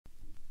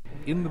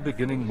In the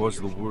beginning was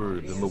the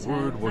Word, and the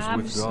Word was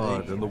with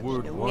God, and the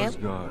Word was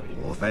God.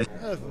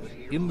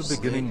 In the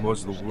beginning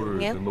was the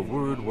Word, and the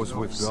Word was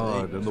with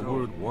God, and the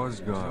Word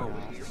was God.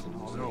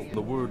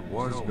 The Word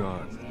was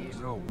God.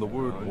 The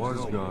Word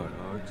was God.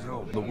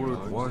 The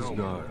Word was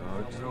God.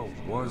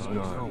 Was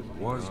God.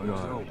 Was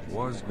God.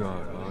 Was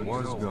God.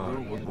 Was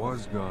God.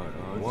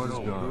 Was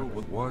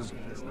God. Was God.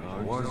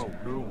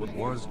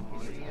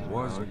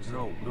 Was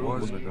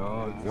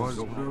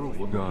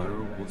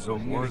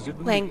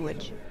God.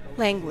 Language.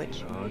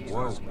 Language.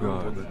 Was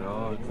God.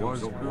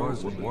 Was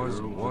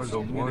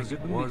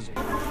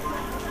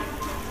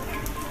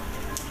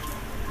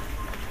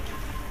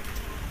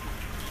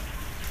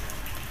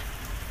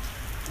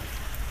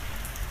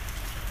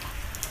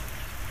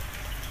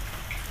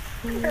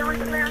There was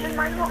a man in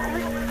my home.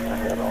 I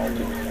had all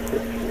these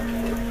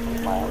pictures,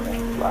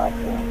 smiling,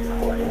 laughing,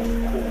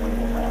 playing,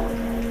 fooling around.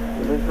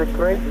 He was a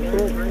great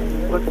kid.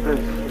 Look at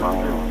his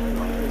smile.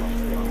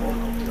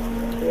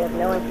 We have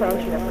no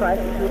intention of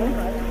prosecuting.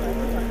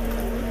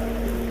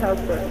 Hope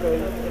that they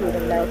treat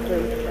him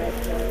nicely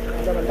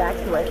and get him back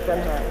to us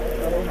somehow,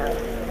 anyhow.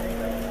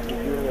 Did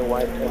you and your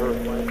wife ever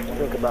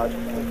think about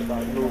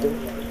moving?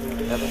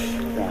 Ever?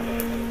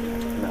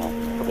 No.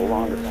 For the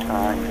longest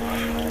time, we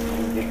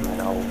didn't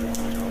know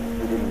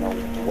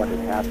what had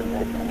happened to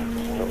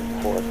him. So of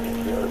course,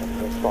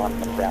 the thought in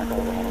the back of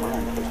our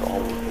mind was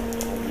always,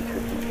 we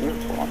should be here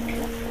for him.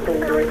 They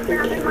very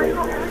secretly,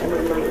 and we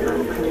might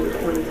not pay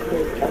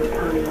 26 at a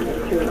time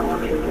to an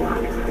auction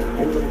block,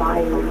 and the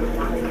buyer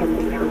can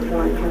be from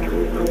foreign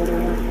countries to the other,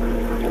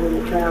 and then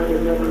the child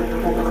is living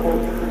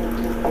chemicals,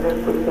 and then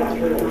putting back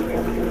here in the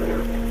country.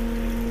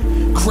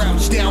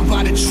 Crouched down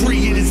by the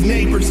tree at his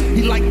neighbors.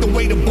 He liked the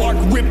way the bark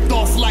ripped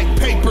off like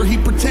paper. He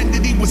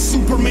pretended he was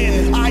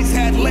Superman. Eyes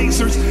had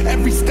lasers.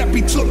 Every step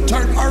he took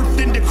turned earth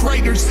into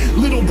craters.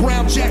 Little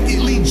brown jacket,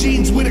 Lee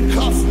jeans with a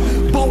cuff.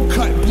 Bowl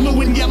cut,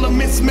 blue and yellow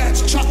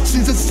mismatched chucks.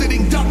 He's a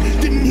sitting duck.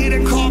 Didn't hear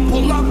the car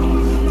pull up.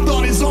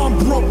 Thought his arm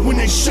broke when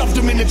they shoved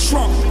him in the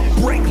trunk.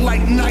 Break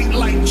like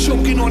nightlight,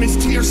 choking on his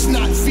tear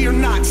snot. Fear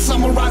not,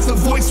 summarize a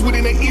voice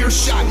within an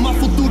earshot.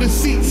 Muffled through the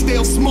seat,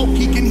 stale smoke,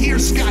 he can hear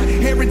Scott.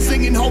 Hear it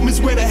singing, home is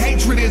where the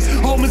hatred is.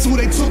 Home is where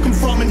they took him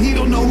from, and he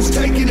don't know who's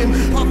taking him.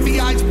 Puffy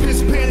eyes,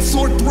 piss pants,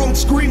 sore throat,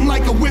 scream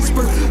like a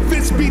whisper.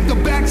 Fist beat the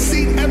back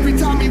seat every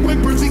time he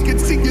whimpers. He can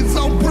see his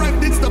own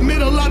breath, it's the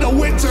middle of the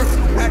winter.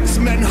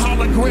 X-Men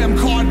hologram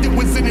card that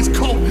was in his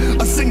coat.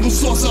 A single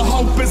source of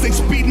hope as they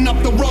speeding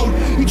up the road.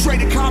 He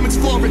traded comics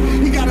for it,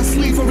 he got a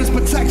sleeve for his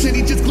protection.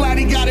 He just glad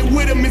he got it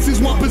with him, it's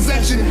his one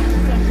possession.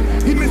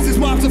 He missed his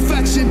mom's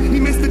affection. He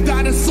missed the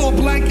dinosaur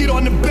blanket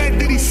on the bed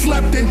that he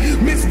slept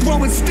in. Missed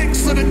throwing sticks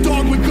so the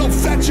dog would go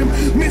fetch him.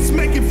 Missed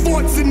making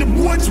forts in the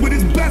woods with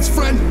his best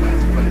friend.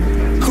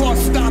 Car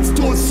stops,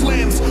 door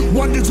slams.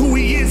 Wonders who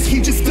he is,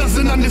 he just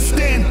doesn't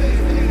understand.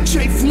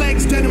 Chafed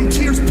legs, denim,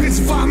 tears, piss,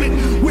 vomit.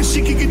 Wish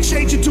he could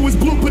change it to his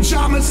blue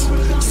pajamas.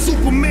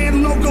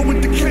 Superman logo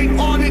with the cape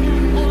on it.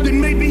 Then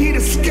maybe he'd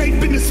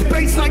escape into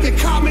space like a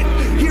comet.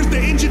 Here's the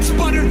engine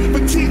sputter,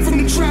 fatigue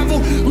from the travel.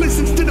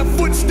 Listens to the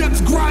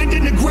footsteps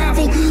grinding the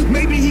gravel.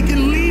 Maybe he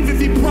can leave if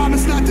he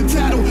promised not to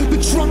tattle.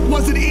 The trunk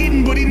wasn't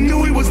Eden, but he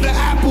knew he was the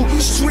apple.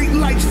 Street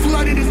lights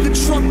flooded as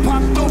the trunk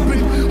popped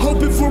open.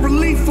 Hoping for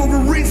relief for a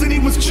reason he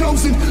was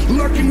chosen.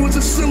 Lurking was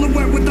a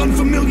silhouette with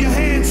unfamiliar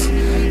hands.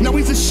 Now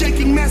he's a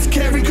shaking mess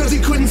carry cause he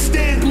couldn't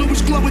stand.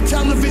 Bluish glow with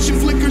television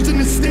flickers in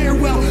the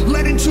stairwell.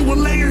 Led into a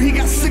layer, he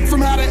got sick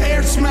from how the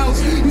air smells.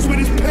 He's with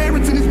his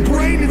parents and his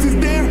brain is his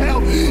their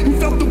hell. He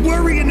felt the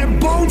worry in their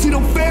bones, he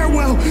don't fare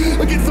well.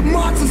 Against the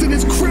monsters in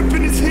his crypt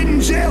in his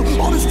hidden jail.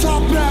 All this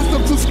time passed,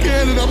 I'm too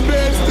scared and I'm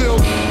mad still.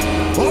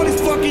 All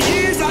these fucking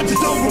years, I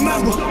just don't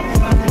remember.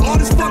 All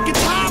this fucking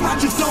time, I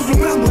just don't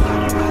remember.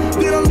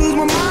 Did I lose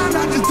my mind?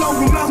 I just don't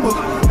remember.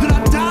 Did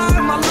I die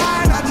in my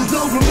line? I just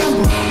don't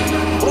remember.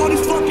 All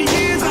these fucking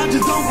years, I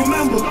just don't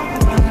remember.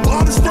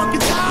 All this fucking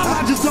time,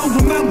 I just don't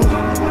remember.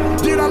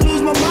 Did I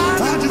lose my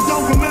mind? I just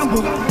don't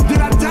remember.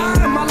 Did I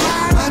die in my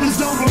line? I just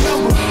don't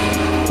remember.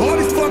 All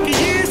these fucking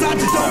years, I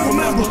just don't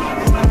remember.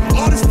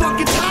 All this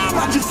fucking time,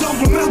 I just don't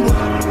remember.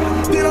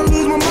 Did I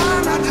lose my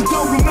mind? I just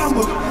don't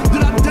remember.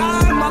 Did I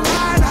die in my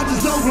line? I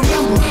just don't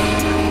remember.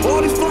 All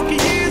these fucking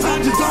years, I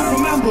just don't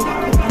remember.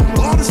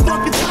 All this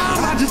fucking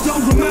time, I just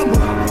don't remember.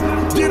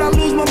 Did I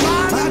lose my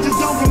mind? I just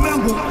don't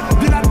remember.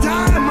 Did I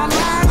die in my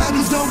line? I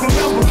just don't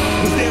remember.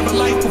 Was there a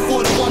life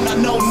before the one I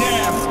know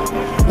now?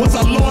 Was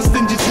I lost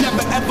and just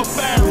never ever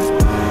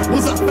found?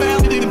 Was I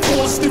found and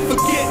forced to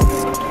forget?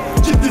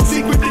 Just a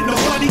secret that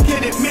nobody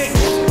can admit.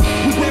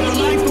 Was there a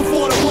life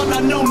before the one I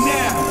know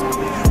now?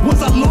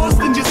 Was I lost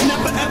and just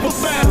never ever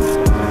found?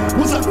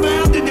 Was I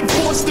found and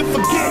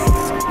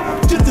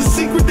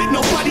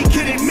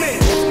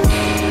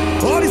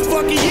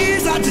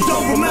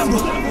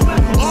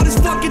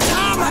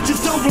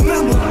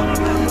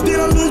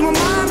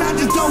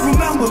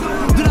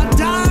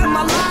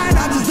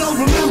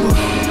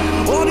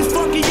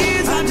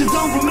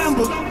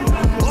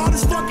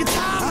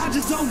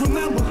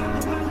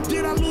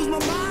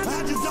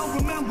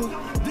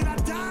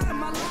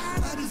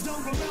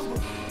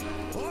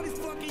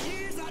fucking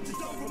years, I just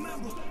don't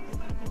remember.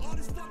 All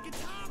this fucking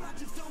time, I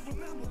just don't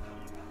remember.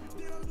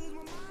 Did I lose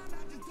my mind?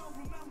 I just don't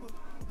remember.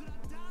 Did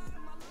I die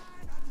in my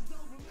line? I just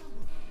don't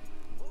remember.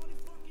 All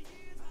these fucking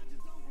years, I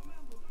just don't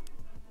remember.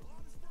 All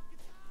this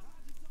fucking time,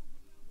 I just don't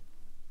remember.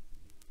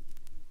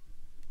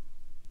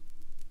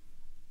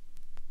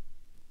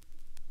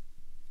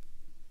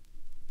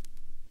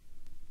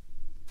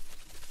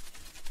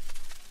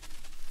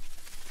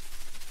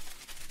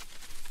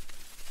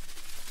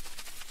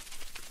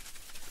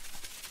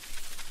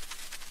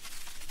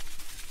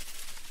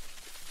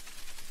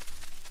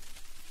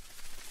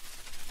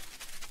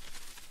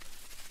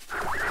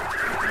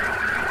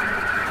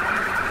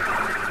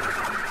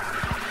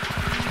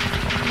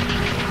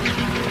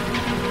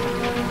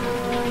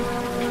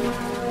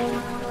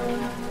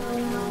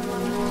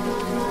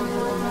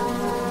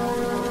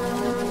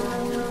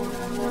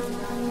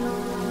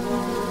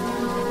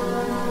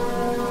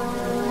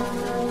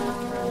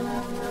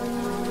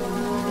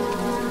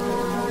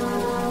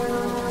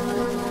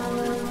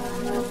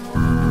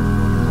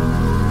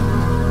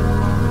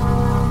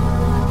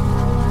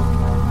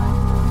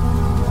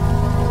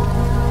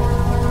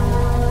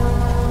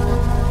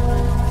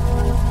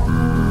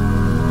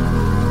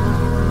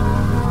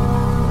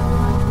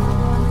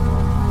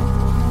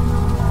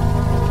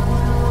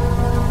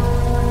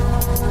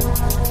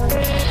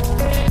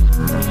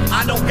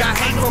 I don't got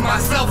hate for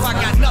myself, I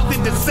got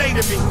nothing to say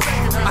to me.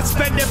 I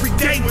spend every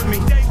day with me.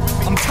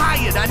 I'm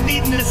tired, I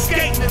need an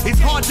escape. It's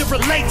hard to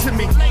relate to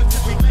me.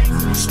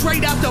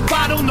 Straight out the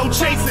bottle, no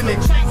chasing it.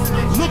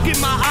 Look in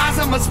my eyes,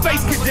 I'm a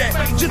space cadet.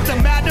 Just a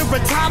matter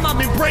of time, I'm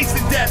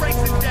embracing death.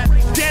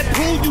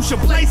 Deadpool, you should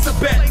place a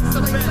bet.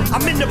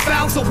 I'm in the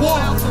bowels of war,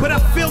 but I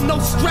feel no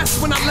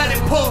stress when I let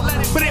it pull.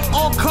 But it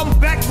all comes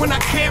back when I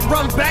can't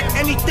run back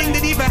anything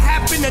that even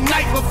happened the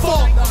night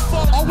before.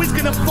 Always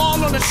gonna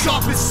fall on the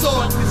sharpest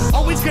sword.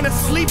 Always gonna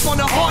sleep on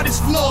the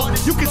hardest floor.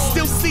 You can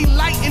still see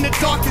light in the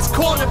darkest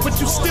corner, but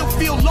you still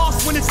feel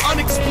lost when it's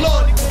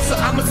unexplored. So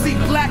I'ma see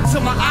black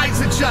till my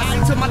eyes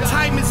adjust, till my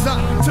time is up,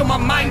 till my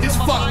mind is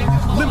fucked.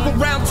 Limp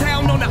around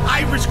town on an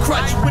Irish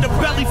crutch with a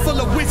belly full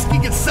of whiskey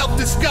and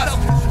self-disgust.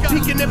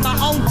 Peeking at my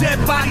own dead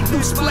body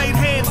through splayed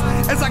hands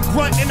as I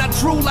grunt and I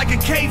drool like a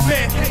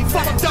caveman.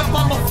 Fucked up,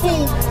 I'm a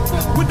fool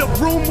with a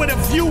room with a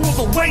view of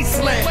a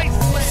wasteland.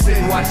 Sit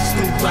and watch the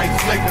stoop light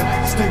flicker,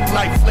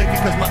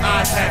 cause my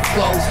eyes half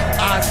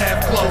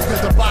closed,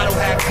 cause the bottle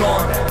half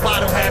gone,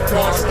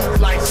 stoop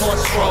lights on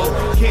stroll.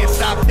 Can't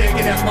stop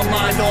thinking, that's my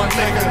mind on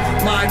liquor,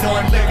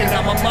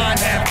 now my mind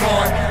half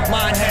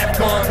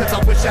gone, cause I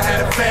wish I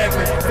had a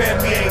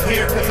family ain't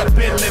here cause I've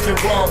been living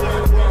wrong.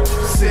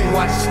 Sit and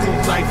watch the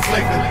stoop light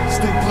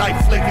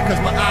flicker, cause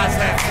my eyes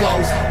half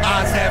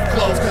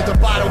closed, cause the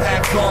bottle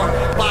half gone,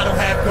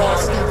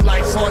 stoop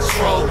lights on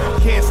stroll.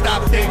 Can't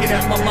stop thinking,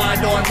 that's my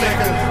mind on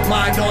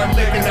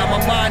liquor, now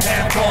my mind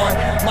half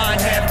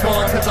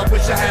gone, cause I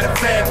wish I had a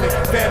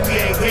family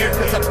ain't here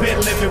cause I've been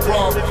living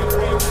wrong.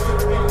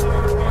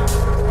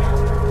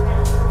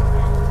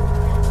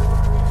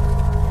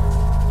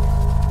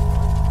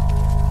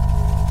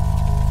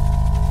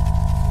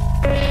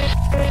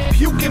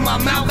 Puke in my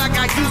mouth, I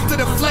got used to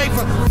the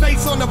flavor.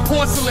 Face on the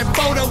porcelain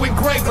photo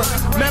engraver.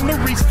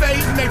 Memories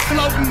fade and they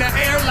float in the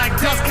air like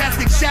dust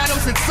casting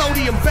shadows and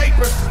sodium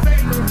vapor.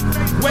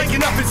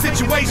 Waking up in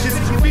situations,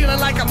 feeling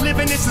like I'm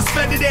living in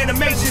suspended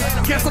animation.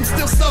 Guess I'm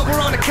still sober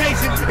on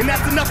occasion, and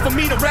that's enough for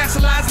me to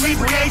rationalize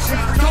inebriation.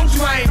 Told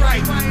you I ain't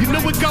right, you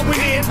knew it going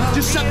in.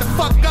 Just shut the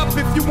fuck up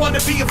if you wanna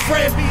be a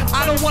friend.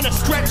 I don't wanna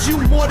stretch you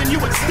more than you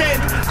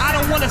extend. I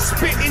don't wanna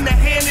spit in the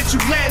hand that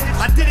you lend.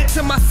 I did it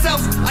to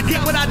myself, I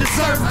get what I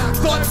deserve.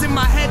 Thoughts in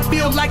my head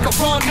feel like a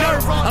raw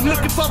nerve. I'm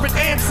looking for an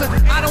answer,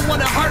 I don't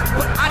wanna hurt,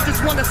 but I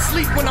just wanna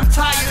sleep when I'm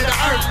tired of the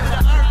earth.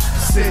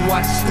 Sit and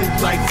watch the stoop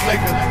light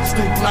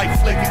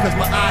flicker, cause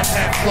my eyes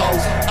half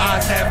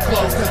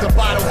closed, cause the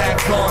bottle half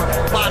gone,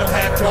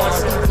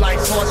 stoop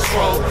lights on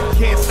stroll.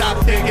 Can't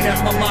stop thinking,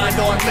 that's my mind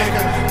on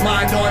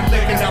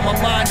liquor, now my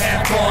mind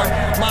half gone,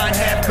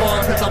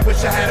 cause I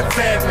wish I had a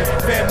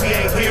family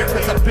ain't here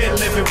cause I've been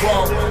living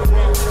wrong.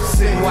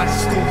 Sit and watch the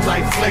stoop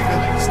light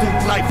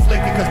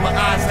flicker, cause my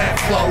eyes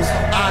half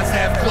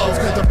closed,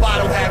 cause the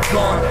bottle half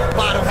gone,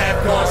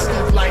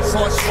 stoop lights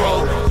on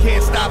stroll.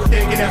 Can't stop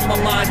thinking, that's my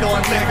mind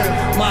on liquor,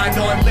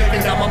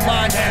 now my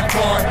mind half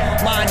gone,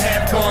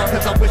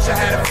 cause I wish I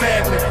had a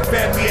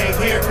family ain't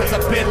here cause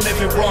I've been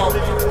living wrong.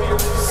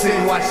 Sit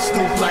and watch the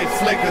stoop light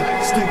flicker,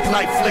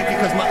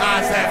 cause my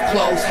eyes half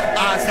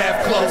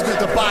closed, cause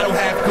the bottle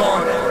half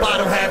gone,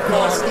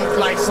 stoop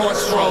lights on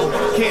stroll.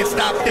 Can't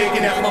stop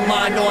thinking, that's my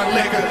mind on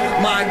liquor,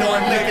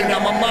 now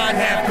my mind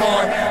half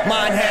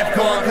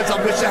gone, cause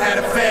I wish I had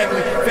a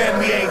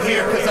family ain't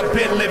here cause I've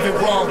been living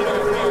wrong.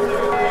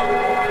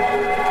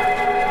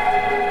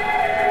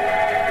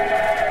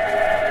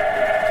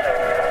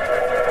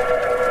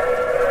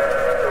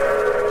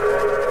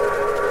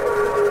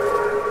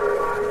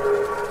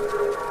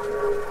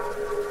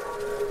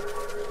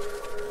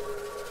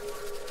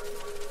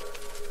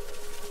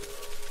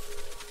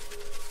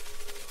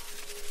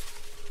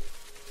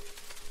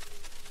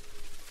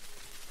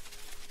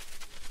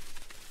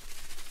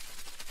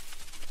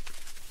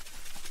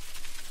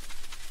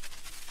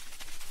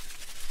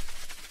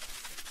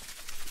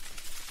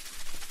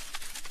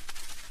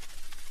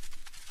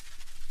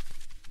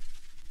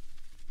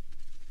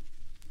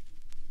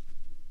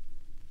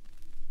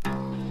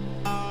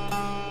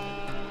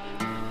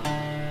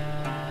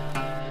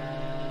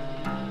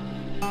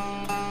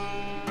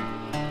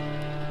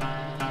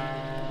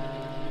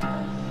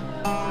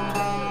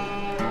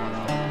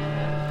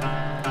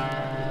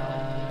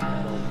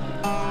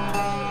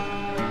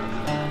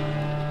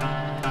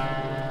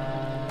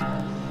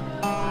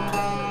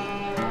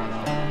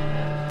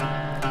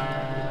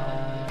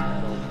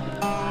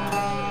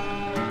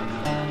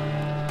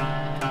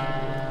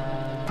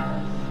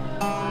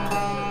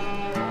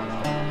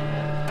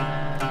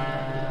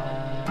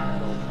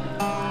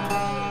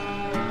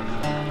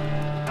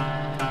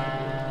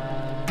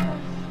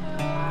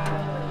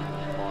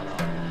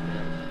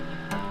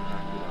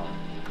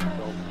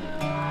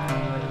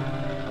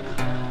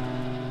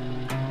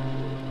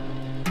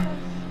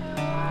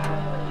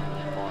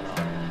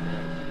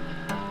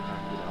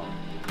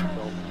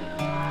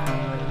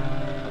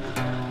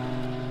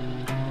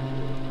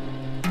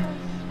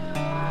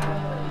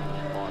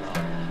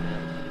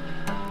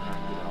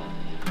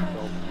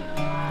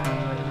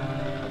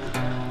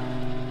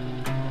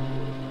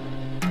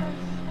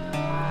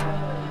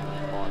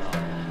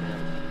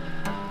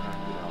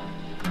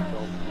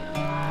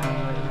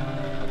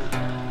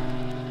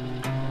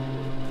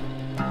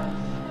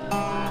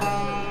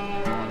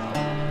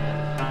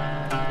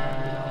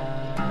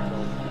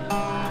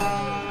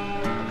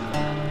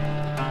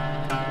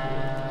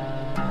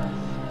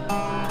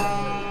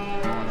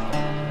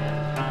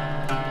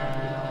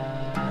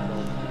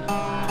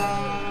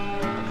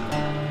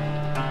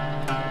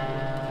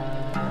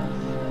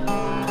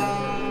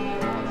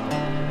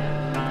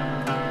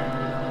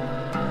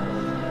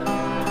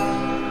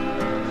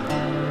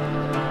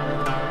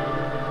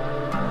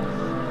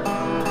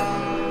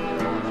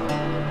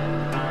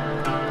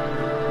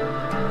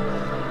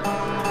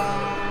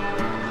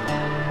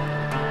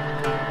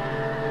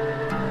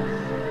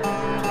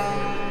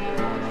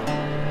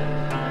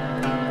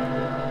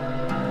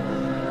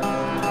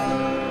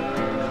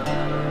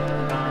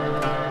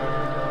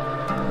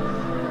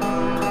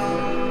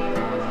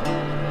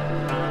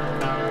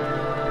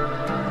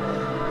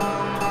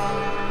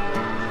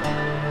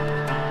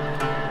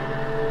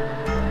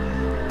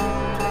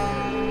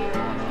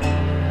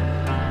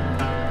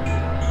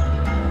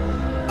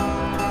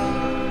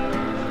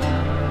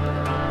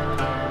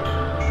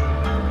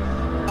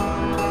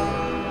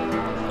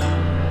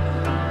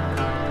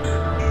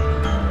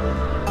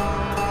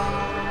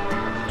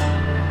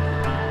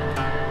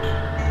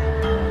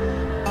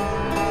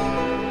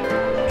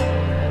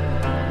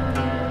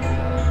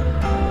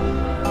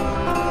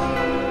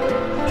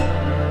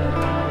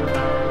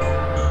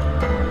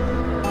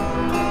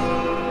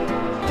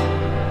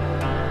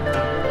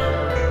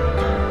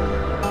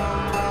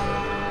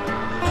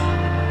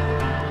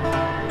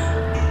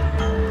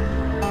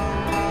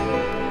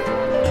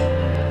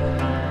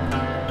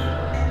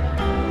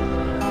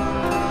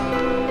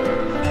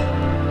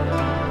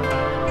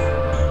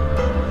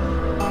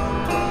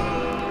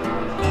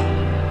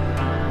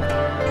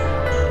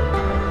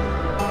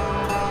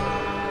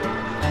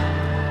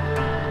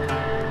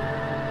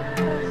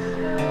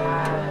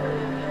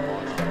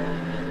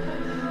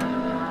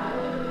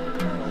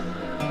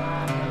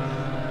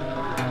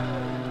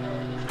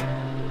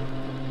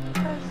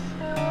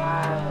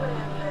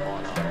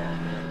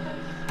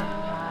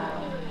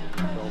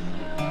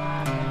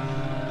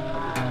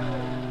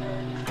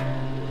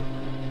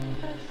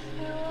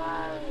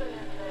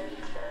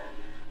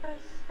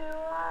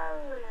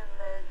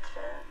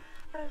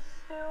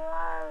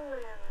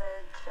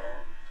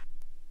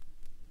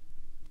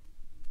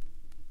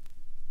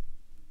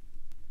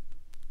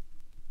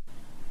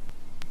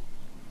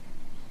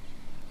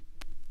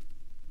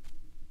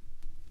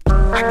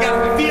 I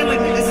got a feeling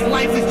that this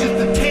life is just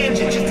a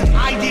tangent, just an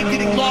idea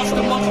getting lost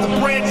amongst the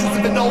branches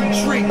of an old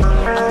tree.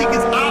 I think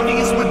it's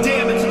obvious what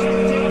damages.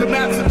 The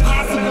map's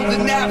impossible to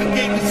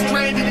navigate, we're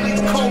stranded in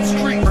these cold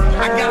streets.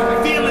 I got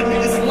a feeling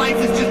that this life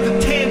is just a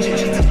tangent,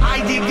 just an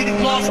idea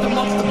getting lost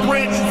amongst the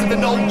branches of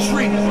an old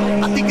tree.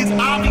 I think it's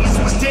obvious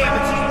what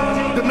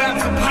damages. The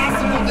map's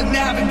impossible to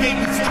navigate,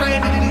 we're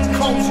stranded in these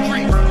cold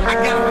streets. I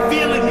got a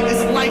feeling that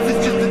this life is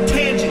just a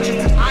tangent,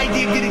 just an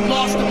idea getting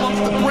lost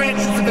amongst the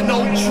branches of an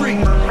old tree.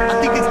 I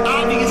think it's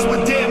obvious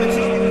what damages.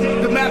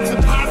 The map's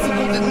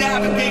impossible to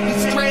navigate,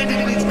 we're stranded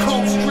in these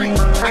cold streets.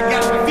 I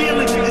got a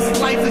feeling that this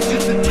life is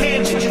just a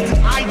tangent, just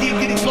an idea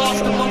getting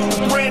lost amongst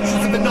the branches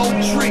of an old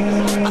tree.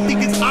 I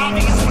think it's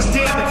obvious what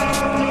damages.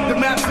 The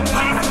map's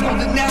impossible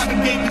to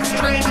navigate, we're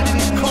stranded in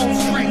these cold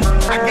streets.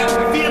 I got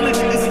a feeling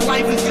that this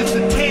life is just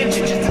a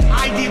tangent, just an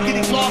idea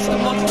getting lost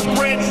amongst the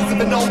branches of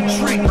an old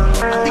tree.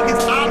 I think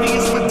it's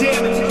obvious what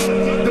damages.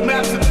 The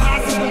map's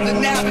impossible to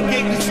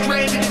navigate, we're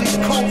stranded in these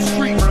cold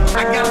streets.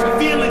 I got a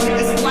feeling that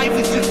this life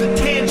is just a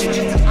tangent,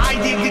 just an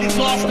idea getting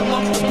lost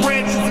amongst the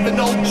branches of an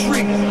old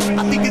tree.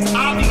 I think it's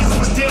obvious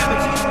what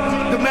damages.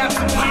 The map's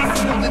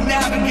impossible to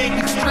navigate,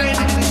 we're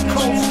stranded in these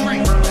cold streets.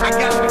 I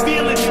got a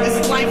feeling that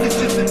this life is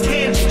just a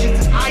tangent,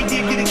 just an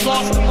idea getting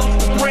lost amongst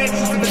the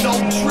branches of an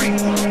old tree.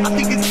 I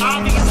think it's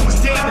obvious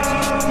what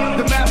damages.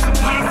 The map's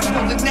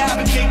impossible to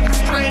navigate, we're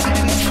stranded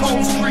in these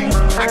cold streets.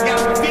 I got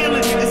a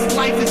feeling that this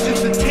life is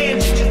just a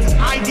tangent, just an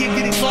idea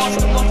getting lost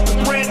amongst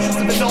the branches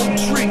of an old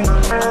tree.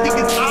 I think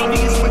it's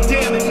obvious what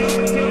damages.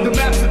 The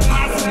map's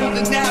impossible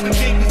to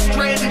navigate, we're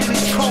stranded in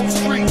these cold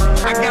streets.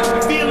 I got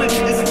a feeling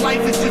that this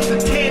life is just a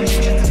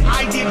tangent, just an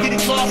idea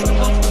getting lost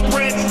amongst the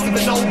branches of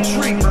an old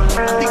tree.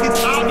 I think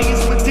it's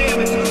obvious what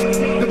damages.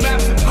 The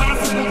map's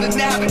impossible to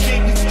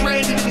navigate, we're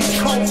stranded in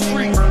these cold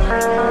streets.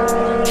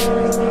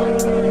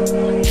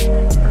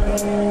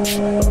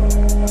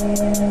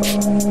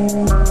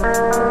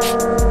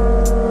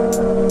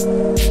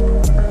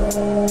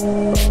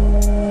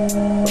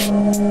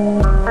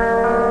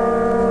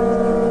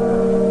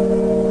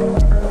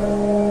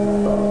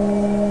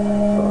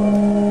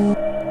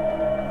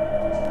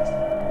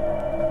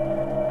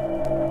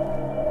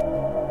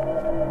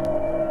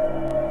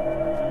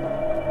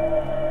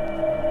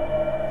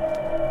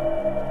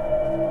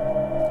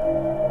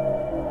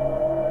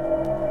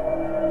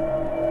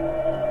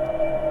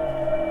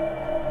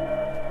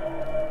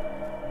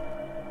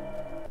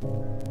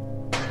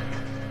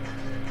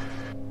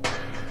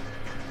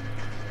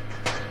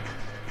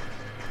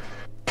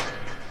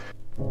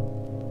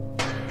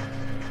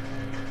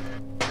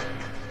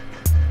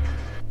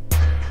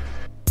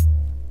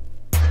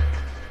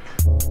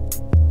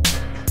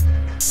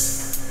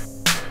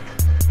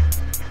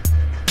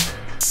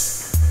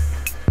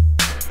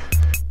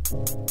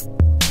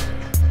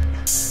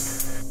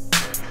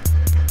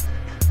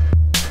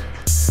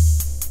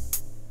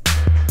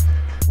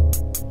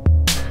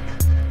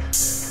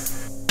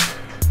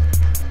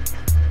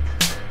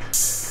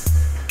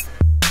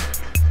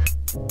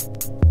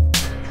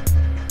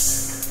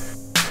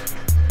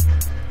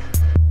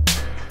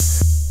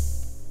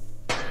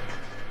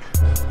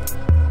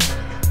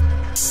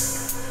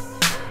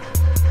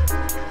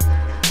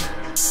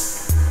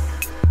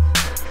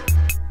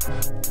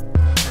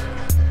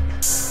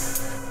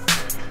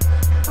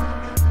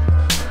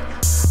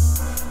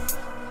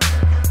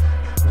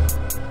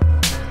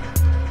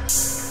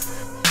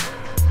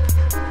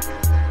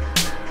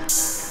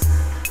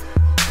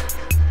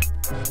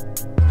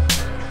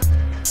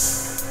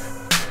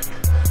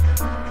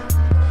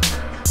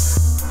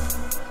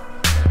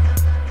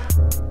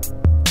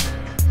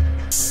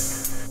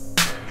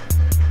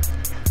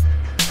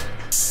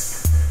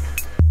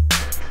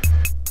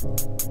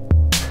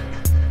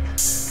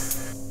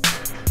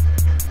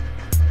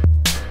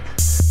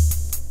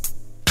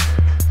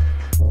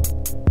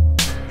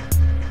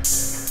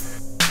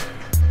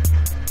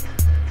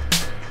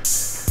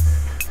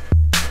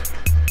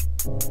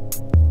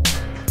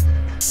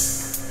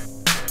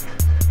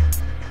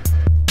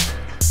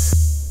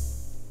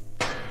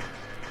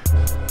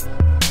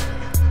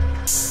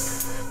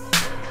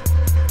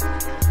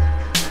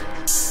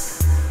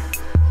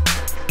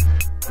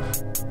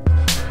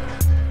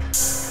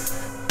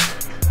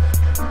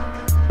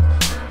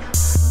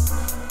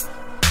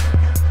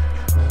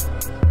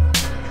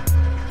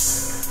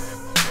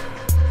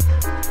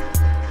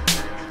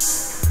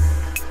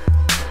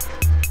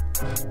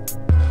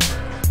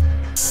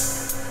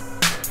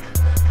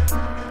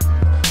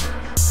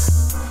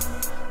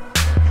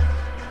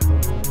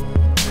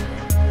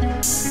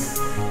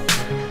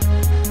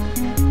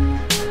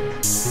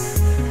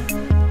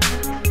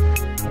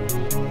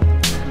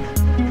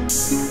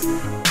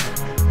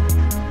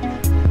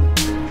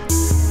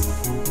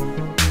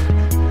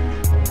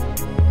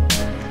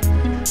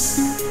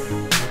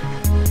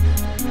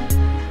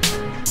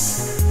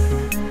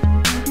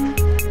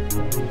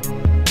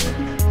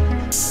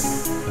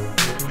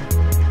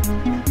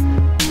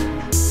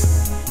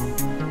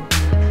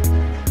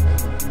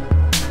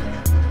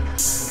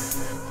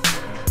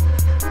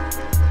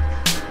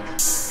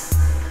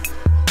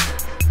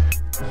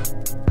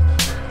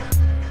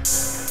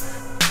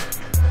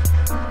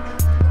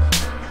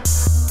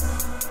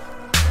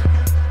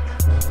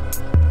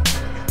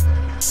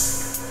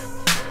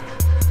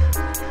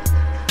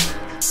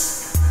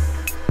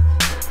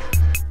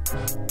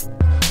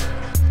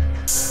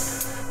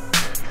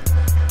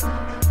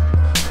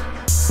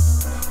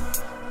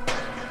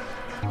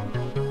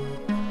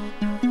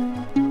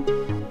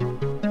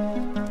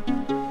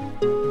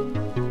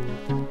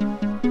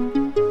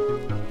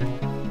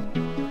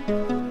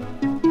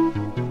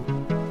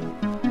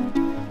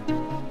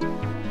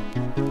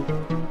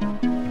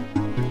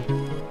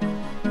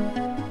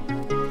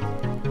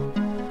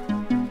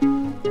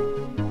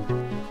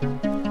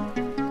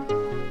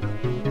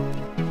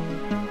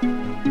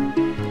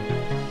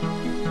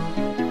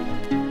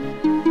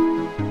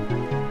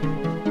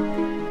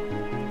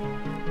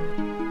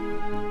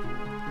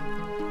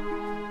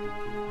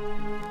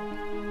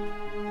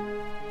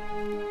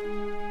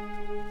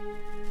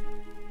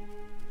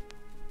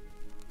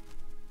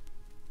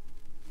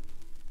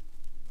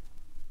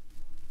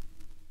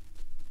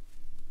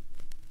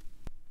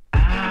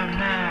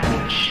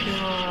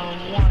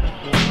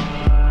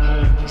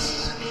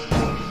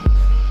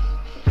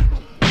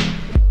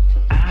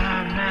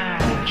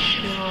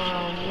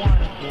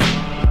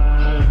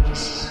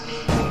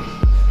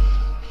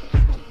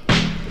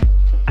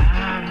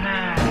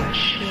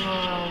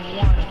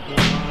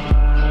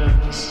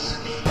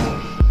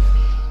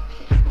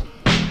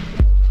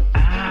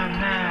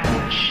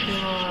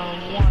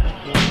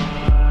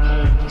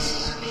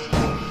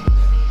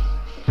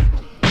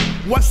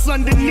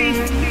 underneath.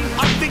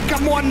 I think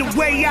I'm on the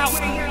way out.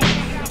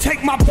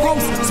 Take my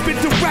pulse, spit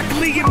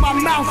directly in my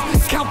mouth.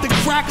 Count the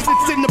cracks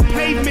that's in the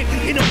pavement.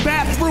 In a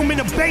bathroom in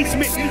a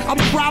basement. I'm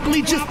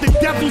probably just the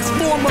devil's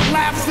form of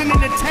laughs and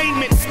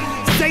entertainment.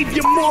 Save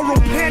your moral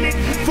panic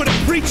for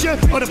the preacher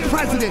or the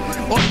president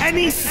or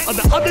any of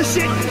the other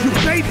shit you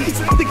babies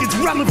think it's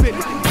relevant.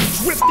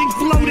 Drifting,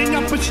 floating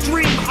up a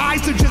stream.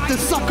 Eyes are just a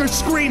sucker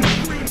scream.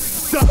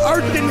 The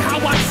earth and how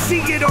I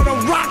see it are the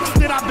rocks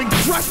that I've been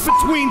crushed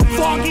between.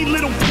 Foggy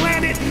little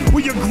planet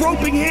where your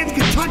groping hands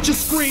can touch a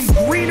screen.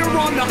 Greener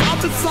on the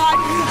other side.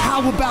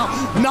 How about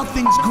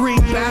nothing's green?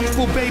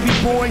 Bashful baby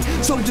boy,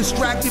 so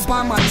distracted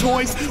by my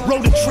toys.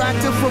 Rode a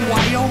tractor from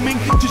Wyoming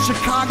to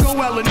Chicago,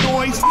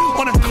 Illinois.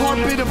 On a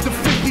carpet of the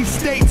 50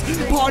 states.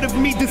 Part of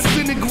me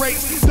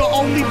disintegrates. The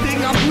only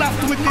thing I'm left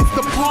with is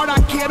the part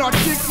I can't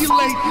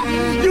articulate.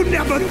 You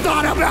never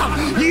thought about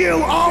you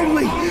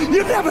only.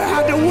 You never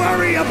had to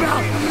worry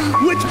about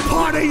which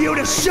part of you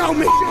to show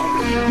me.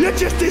 You're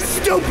just as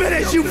stupid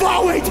as you've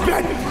always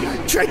been.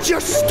 Treat your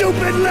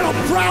stupid little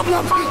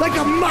problem like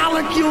a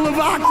molecule of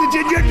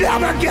oxygen. You're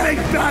never getting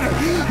better.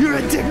 You're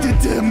addicted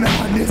to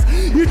madness.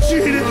 You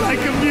treat it like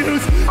a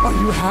muse. Are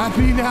you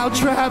happy now,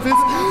 Travis?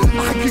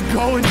 I could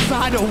go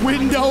inside a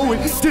window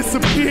and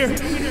disappear.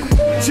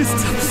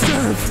 Just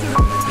observe.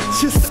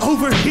 Just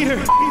over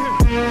here.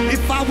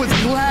 If I was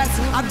glass,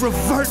 I'd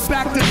revert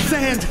back to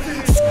sand.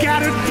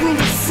 Scattered through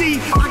the sea,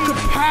 I could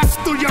pass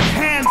through your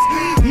hands.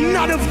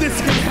 None of this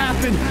can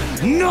happen.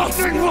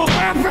 Nothing will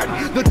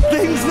happen. The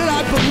things that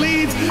I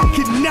believe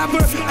can never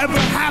ever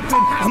happen.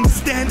 I'm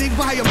standing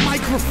by a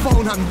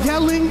microphone. I'm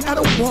yelling at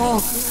a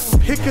wall.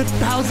 Pick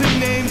 1,000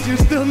 names, you're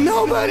still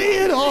nobody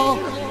at all.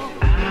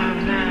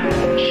 I'm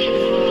not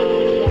sure.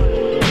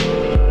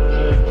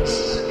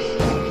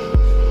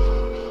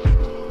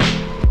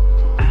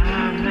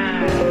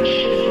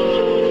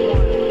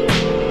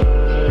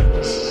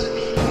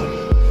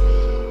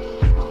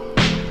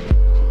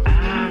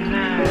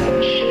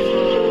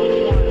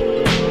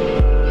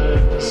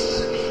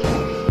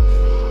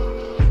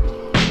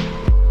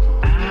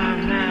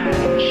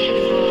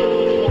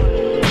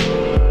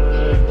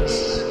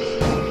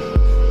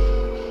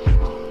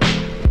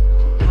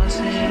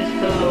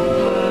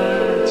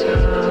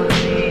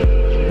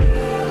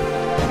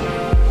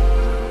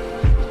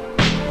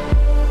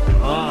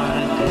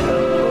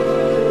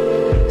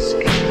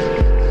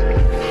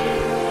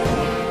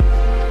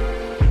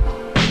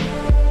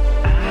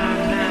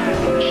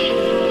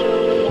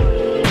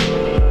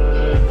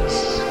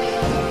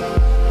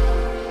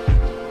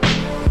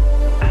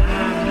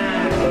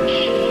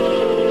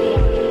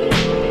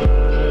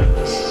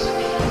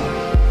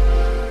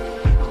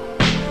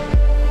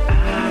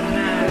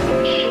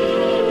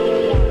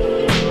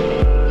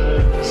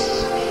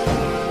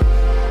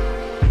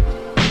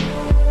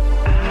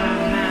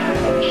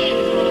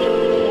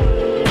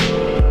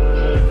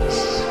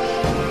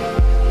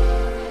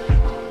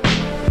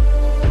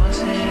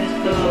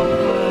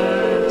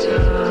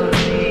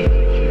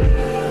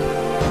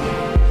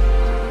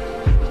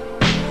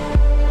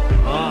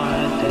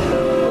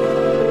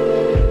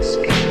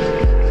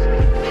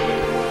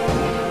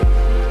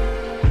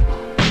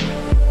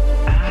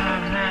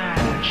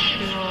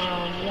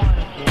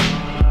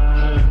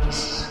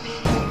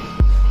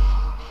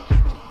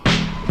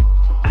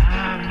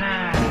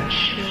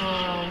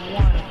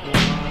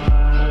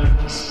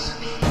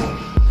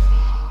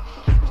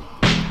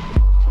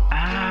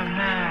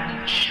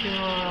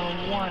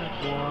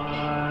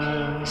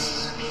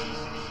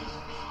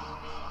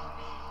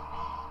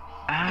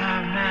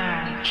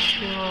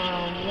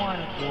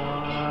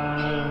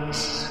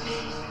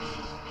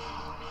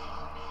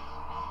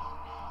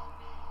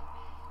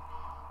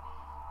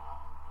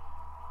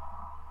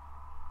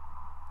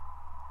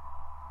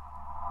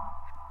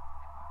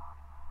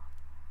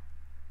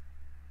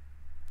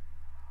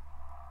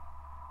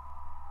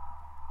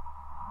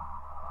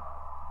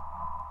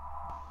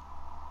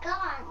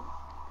 Gone.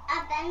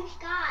 Up in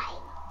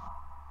sky.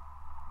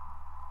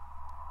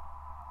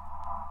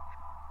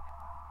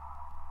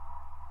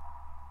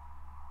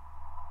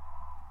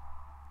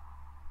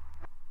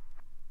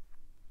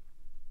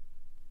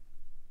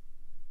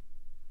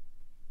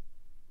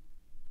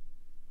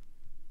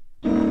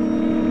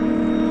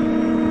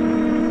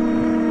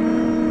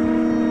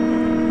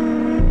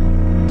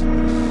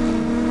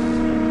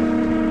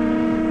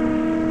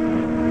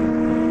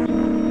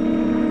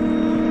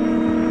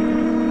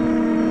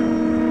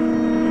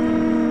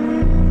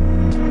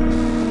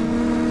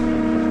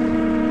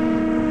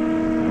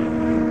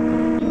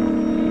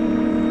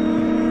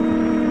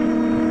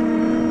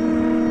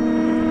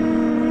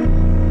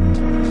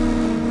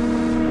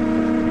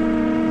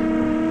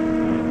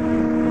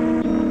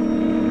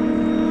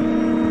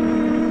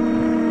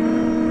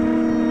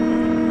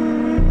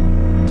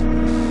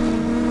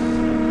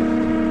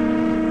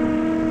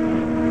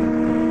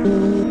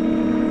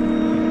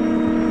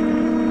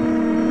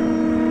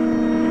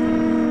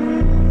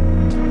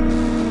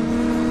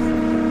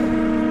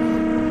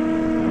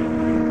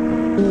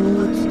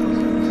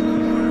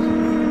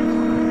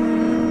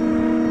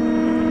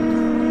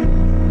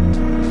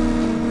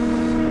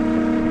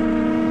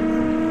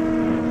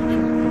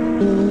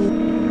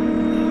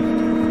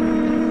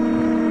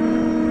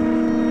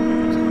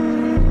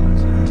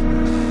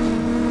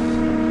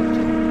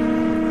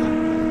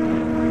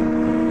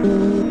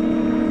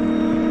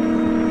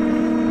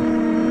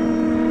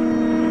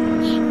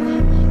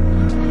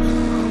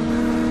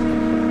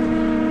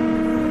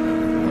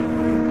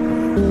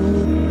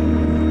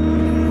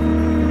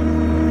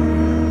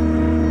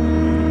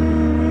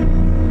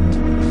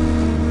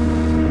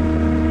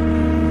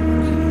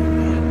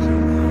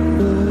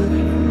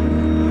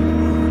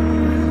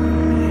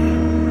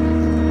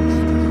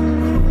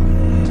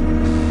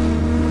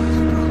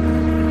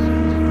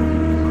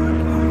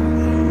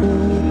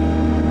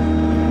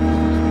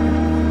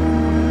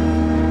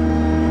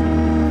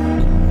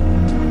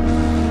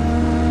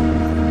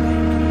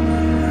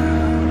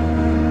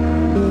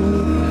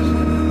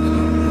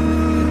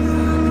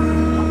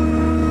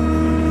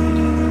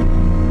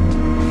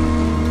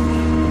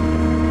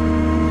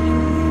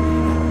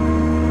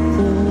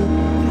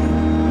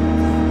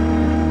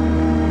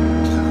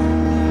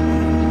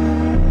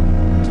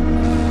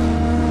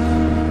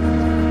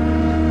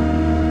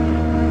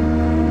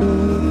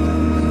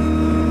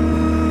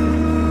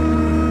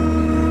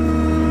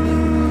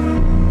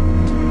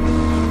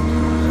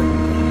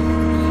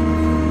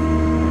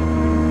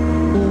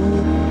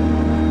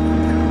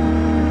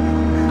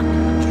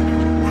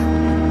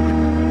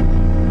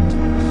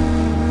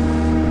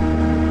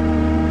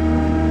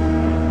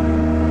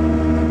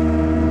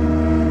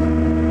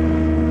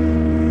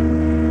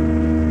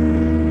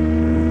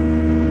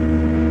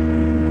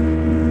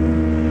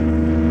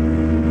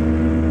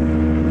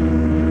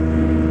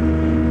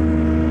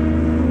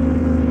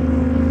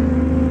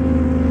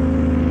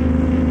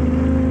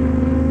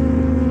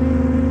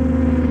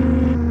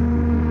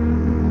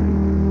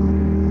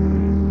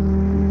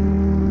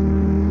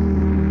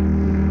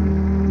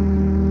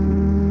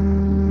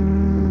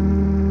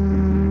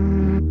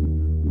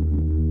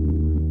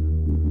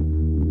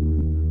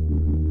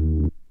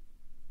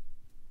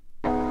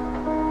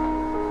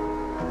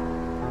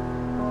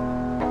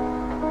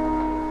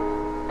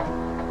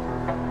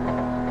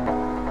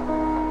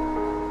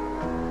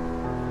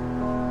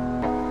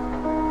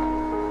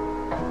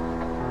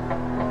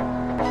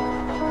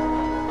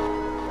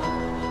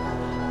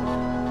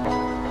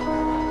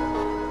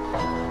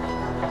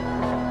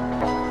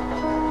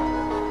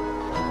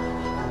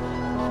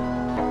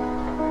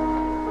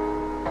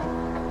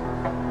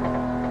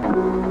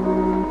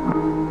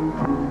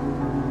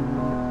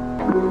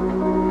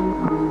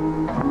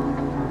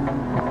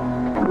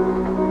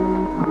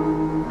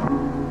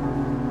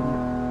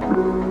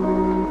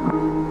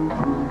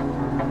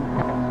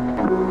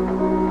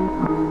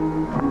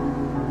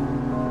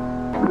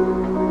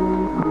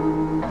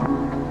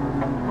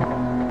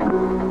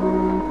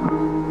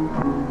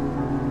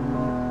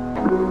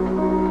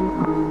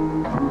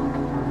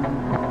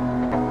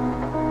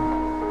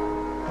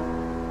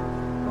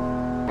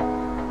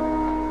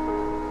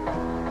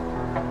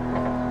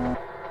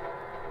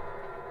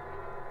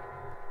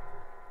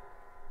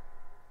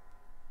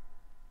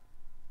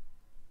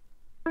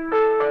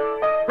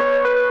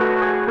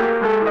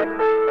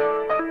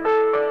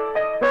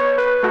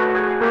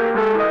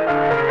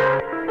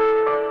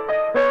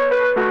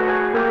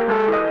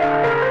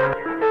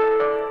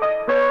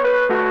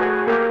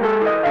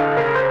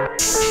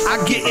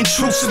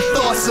 Intrusive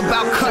thoughts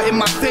about cutting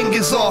my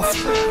fingers off.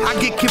 I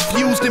get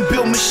confused and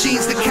build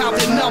machines to count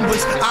the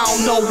numbers. I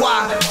don't know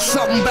why.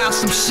 Something about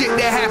some shit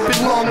that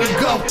happened long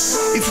ago.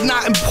 It's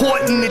not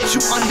important that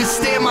you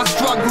understand my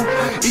struggle.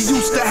 It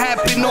used to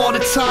happen all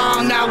the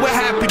time, now it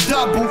happened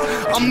double.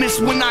 I miss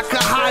when I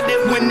could hide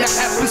it, when the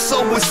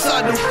episode was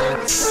subtle.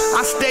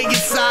 I stay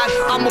inside,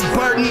 I'm a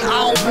burden,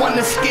 I don't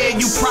wanna scare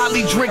you.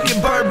 Probably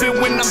drinking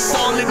bourbon when I'm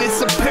falling,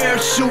 it's a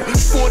parachute.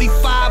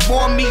 45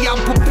 on me, I'm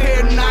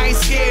prepared and I ain't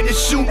scared to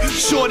shoot.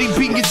 Shorty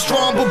being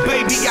strong, but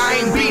baby,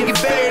 I ain't being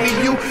fair to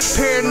you.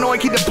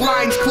 Paranoid, keep the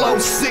blinds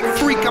closed. Sick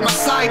freak, I'm a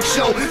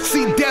sideshow.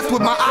 See death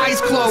with my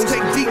eyes closed.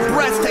 Take deep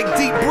breaths, take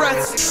deep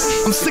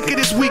breaths. I'm sick of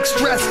this weak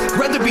stress,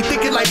 rather be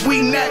thinking like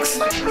we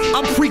next.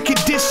 I'm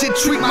preconditioned,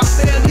 treat my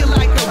failure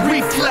like a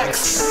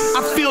reflex.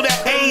 I feel that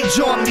age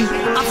on me,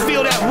 I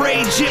feel that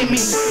rage in me.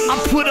 I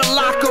put a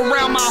lock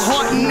around my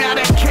heart and now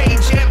that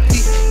cage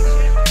empty.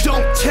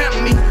 Don't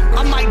tempt me,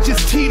 I might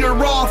just teeter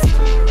off.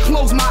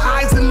 Close my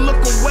eyes and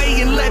look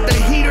away and let the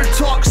heater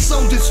talk.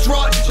 So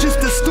distraught, just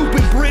a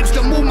stupid bridge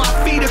to move my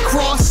feet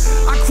across.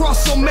 I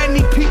cross so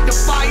many, peek the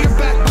fire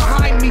back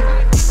behind me.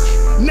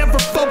 Never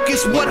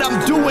focus what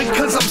I'm doing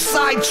cause I'm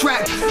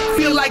sidetracked.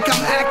 Feel like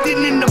I'm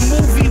acting in the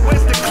movie,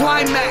 where's the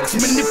climax?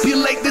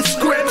 Manipulate the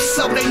script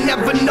so they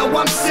never know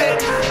I'm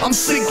set. I'm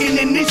sinking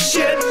in this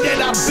shit that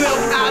I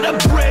built out of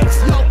bricks.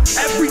 Yo,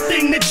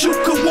 everything that you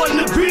could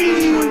wanna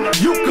be,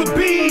 you could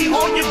be.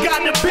 All you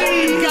gotta be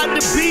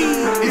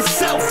is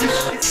selfish.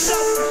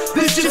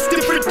 There's just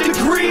different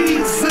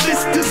degrees of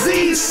this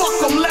disease.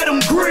 Fuck them, let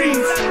them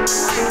grieve.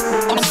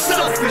 I'm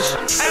selfish.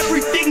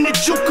 Everything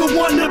that you could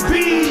wanna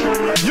be,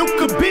 you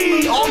could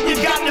be. All you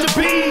gotta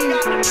be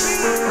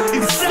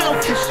is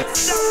selfish.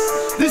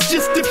 There's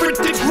just different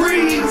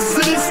degrees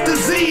of this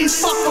disease.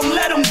 Fuck them,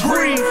 let them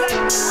grieve.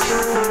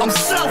 I'm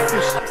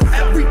selfish.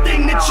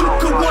 Everything that you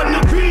could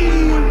wanna be,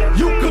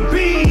 you could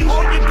be.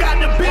 All you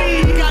gotta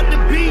be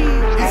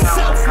is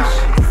selfish.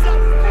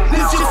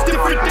 There's just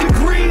different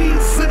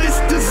degrees of this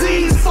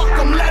disease. Fuck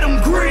them, let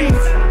them grieve.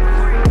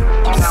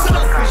 I'm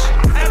selfish.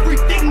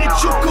 Everything that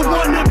you could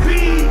wanna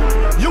be,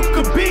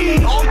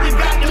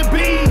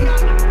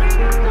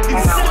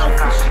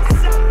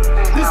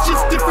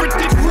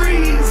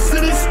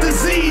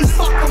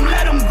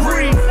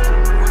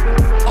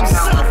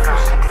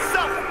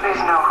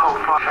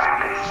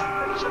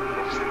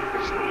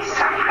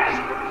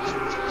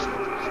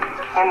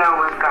 You know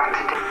we've got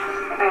to do.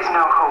 There's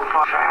no hope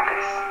for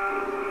Travis.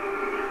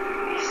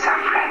 He's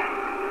suffering.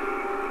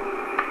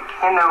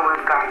 You know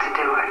we've got to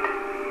do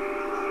it.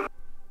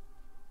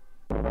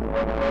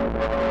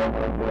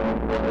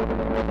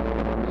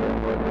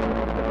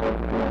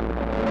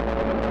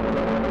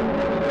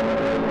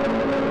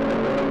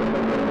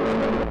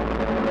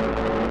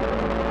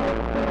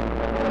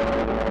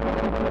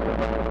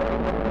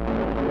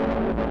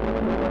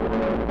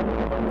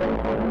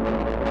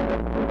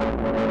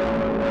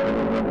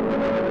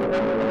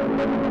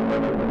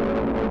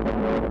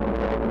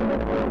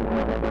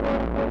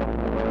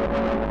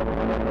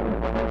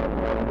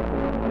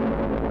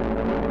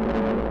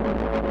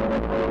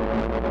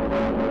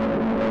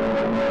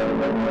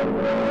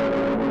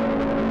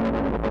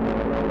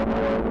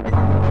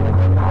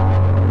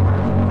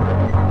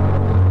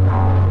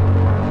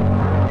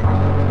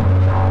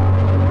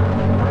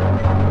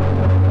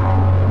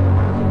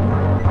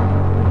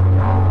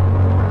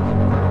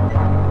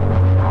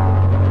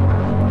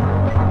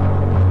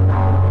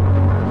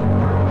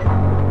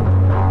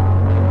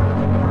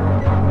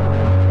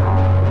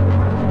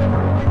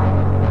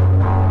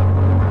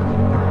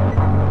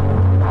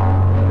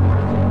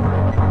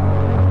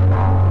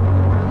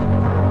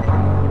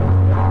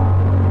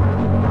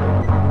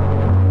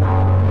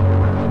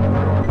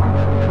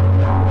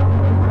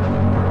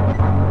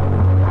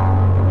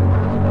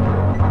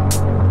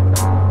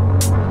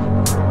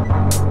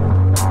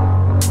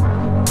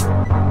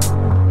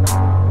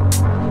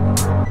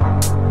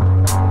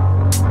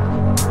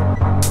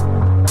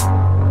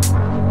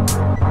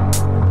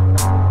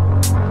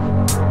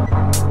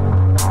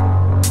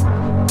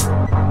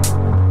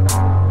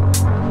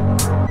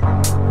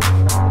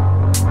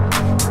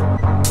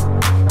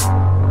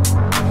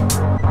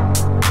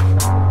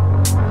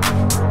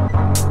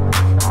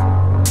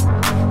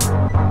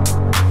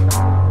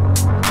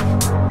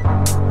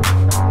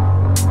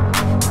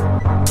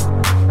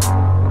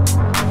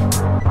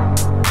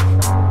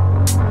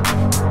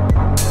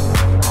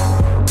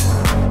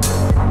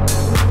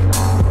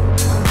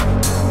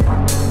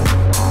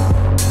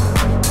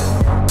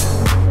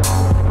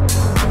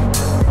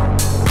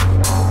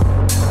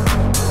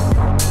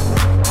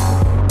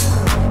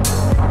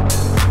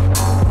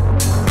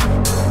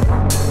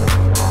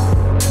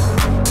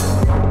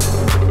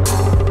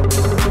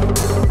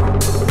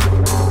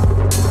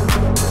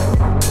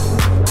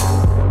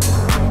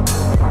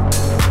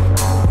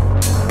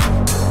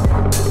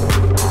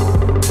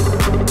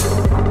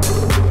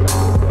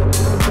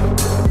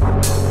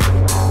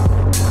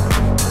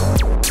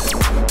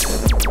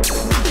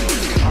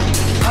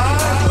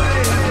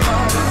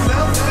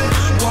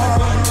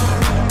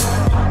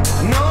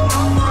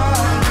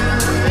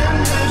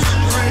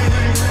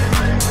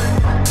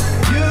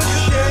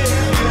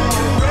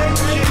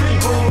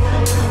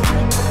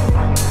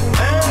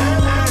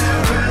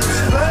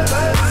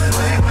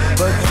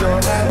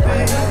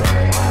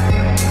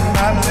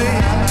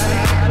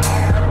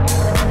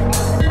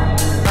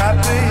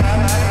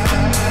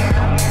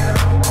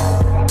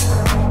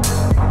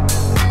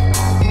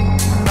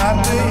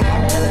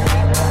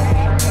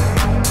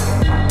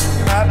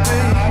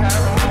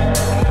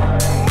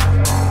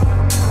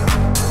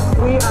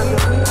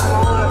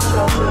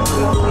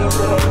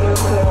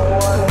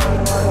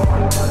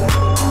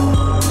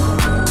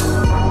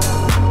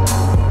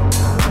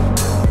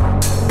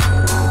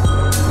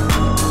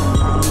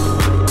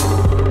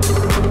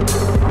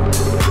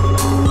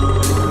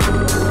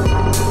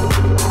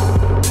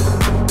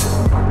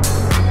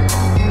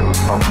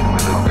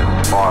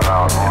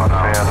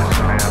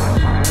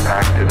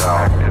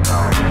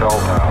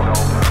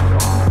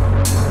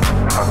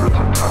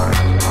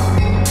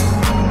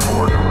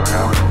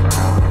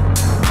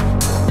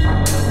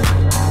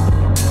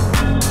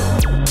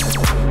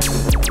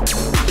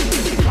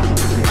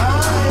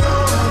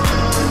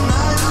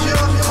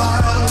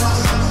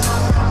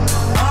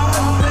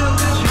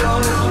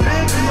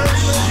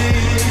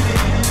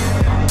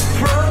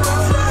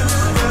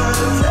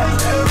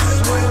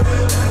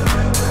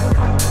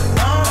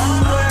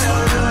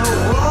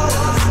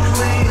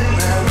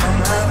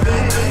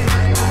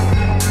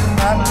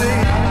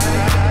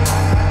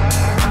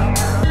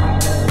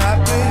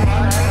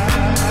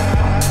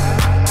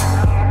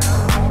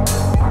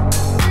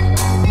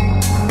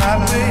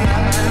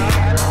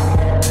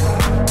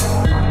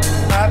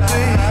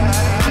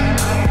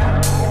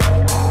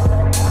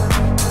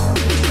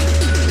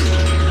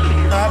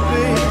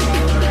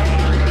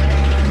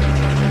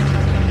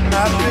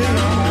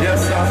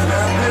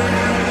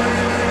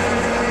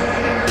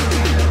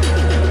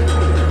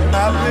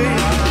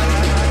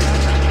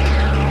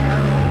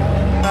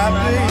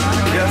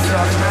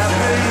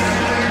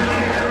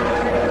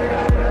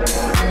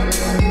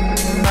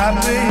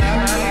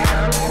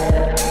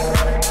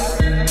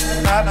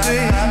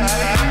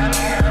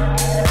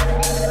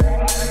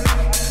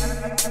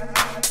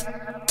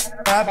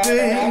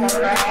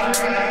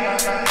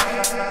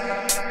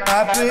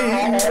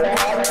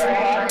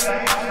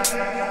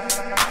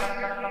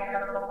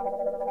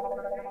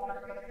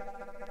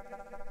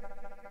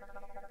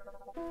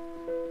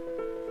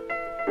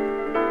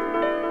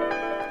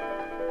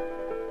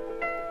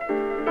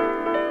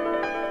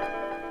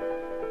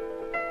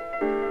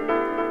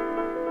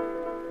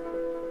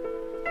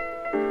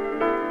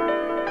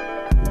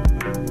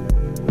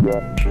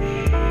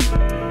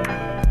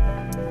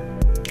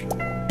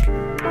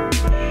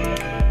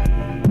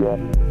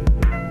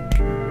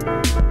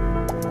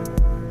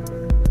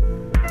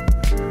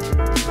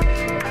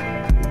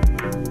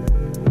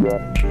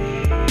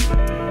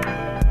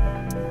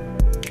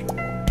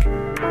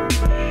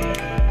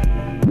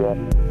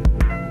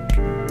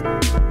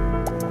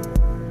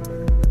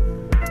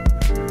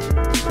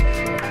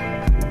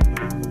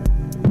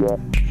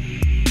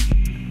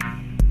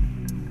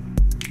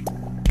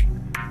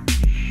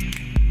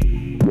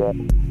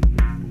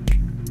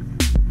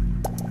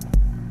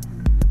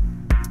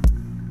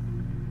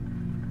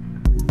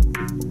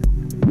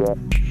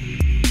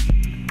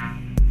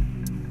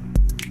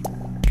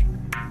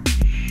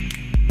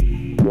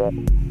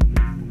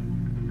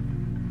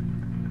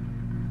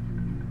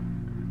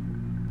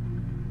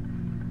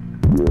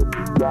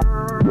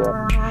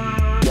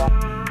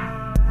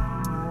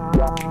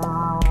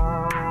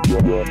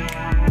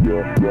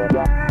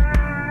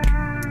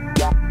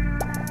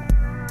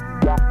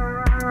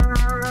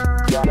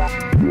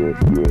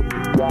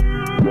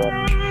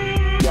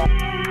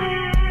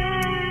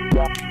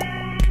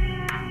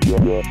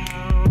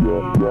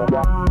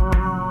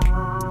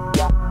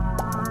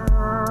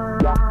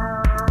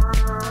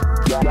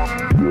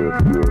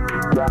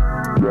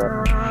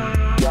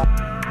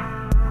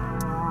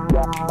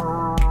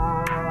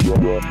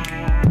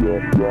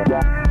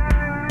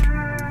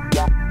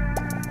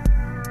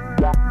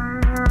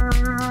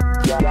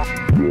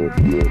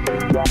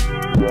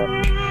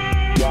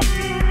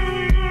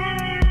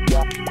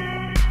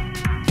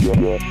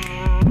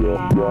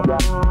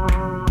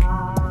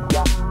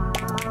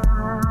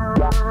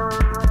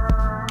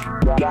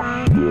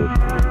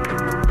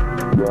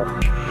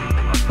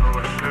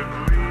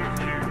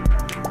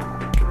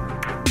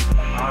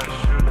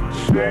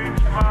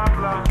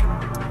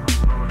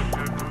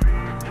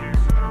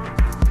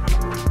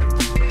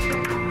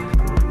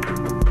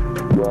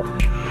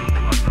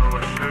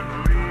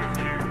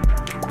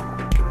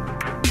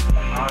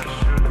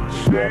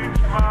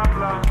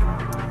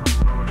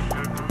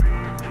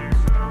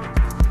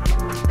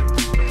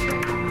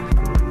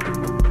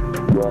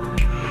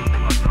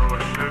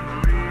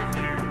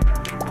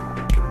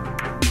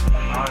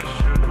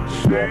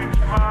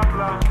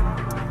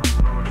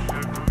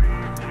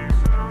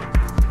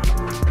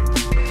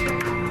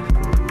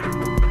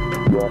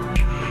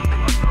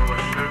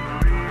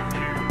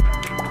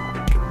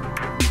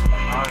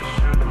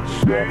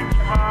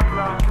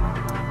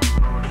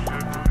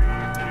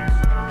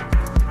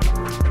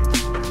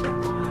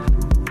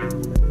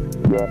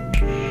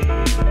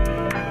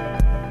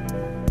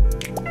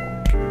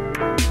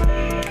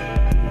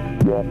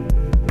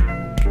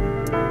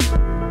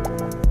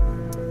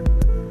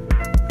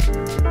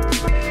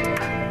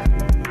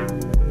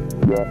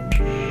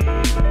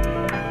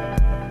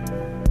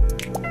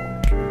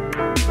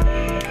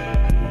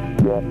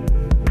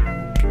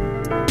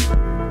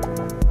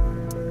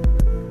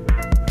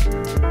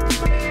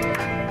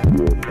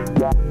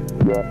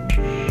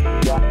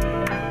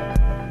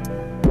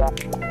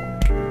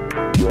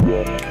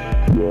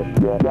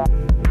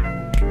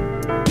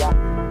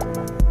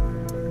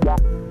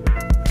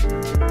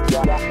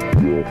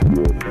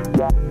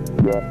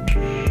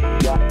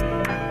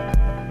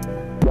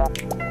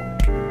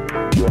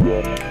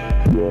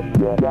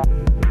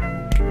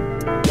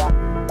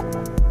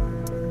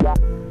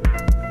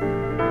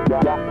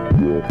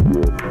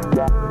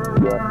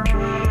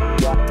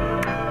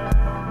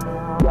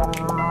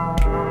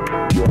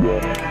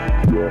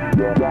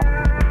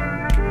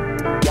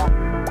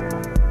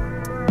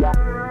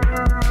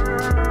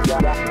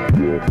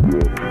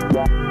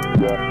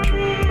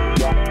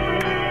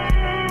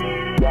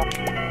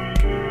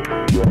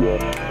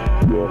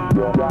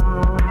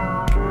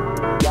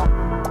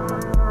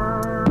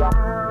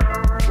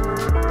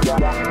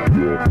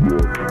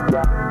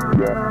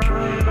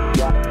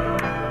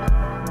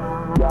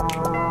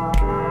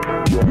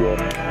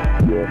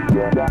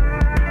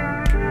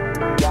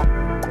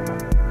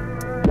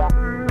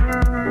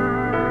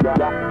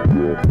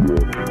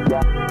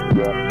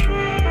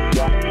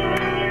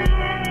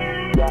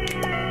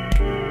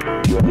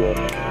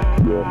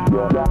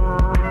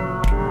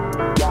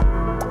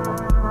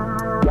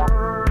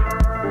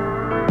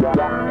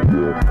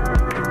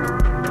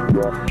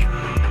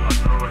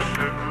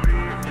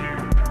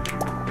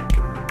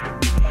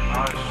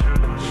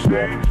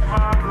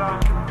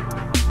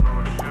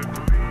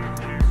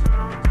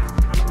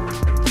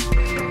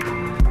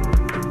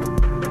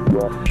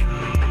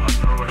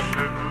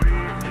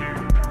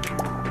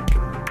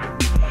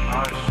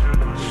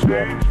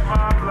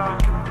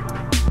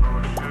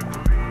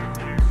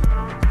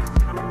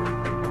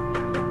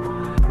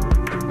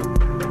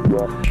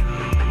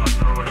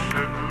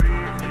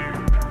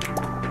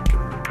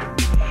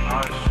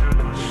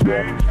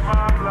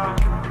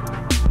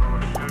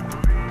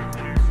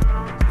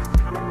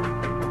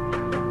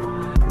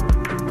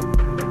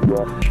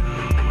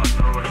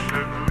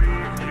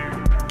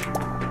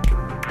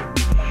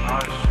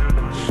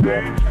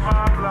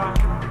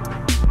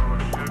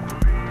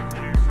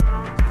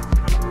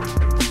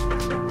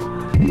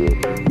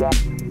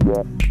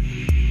 Yeah.